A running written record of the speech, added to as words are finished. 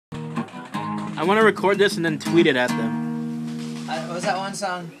I want to record this and then tweet it at them. What was that one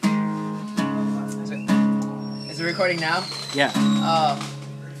song? Is it recording now? Yeah.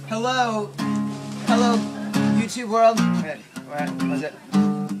 Hello, YouTube world. Wait, what was it?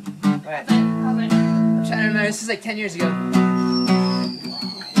 Wait. I'm trying to remember. This is like 10 years ago.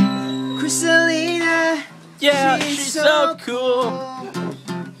 Crystalina. Yeah, she's so cool.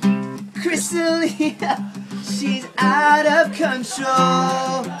 Crystalina, she's out of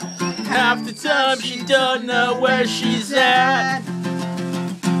control. Half the time she don't know where she's at.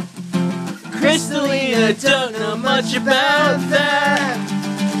 Crystalina don't know much about that.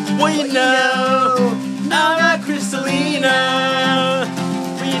 We know about Crystalina.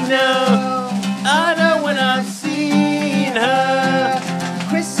 We know, I know when I've seen her.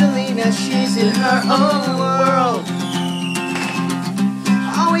 Crystalina, she's in her own world.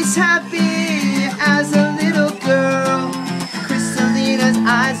 Always happy as a little girl. Crystalina's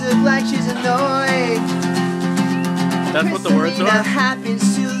eyes look like she's annoyed. That's what the words are? Crystalina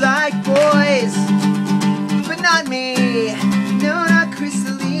happens to like boys, but not me. No, not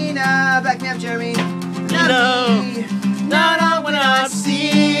Crystalina. Back me up, Jeremy. Not me. Not when I've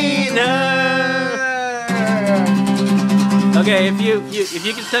seen her. Okay, if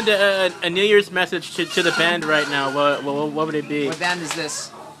you could send a New Year's message to the band right now, what would it be? What band is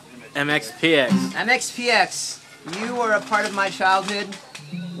this? MxPx. MxPx. You were a part of my childhood.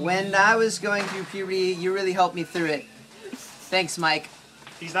 When I was going through puberty, you really helped me through it. Thanks, Mike.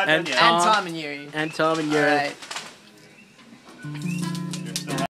 He's not done yet. And Tom and Yuri. And Tom and Yuri. All right.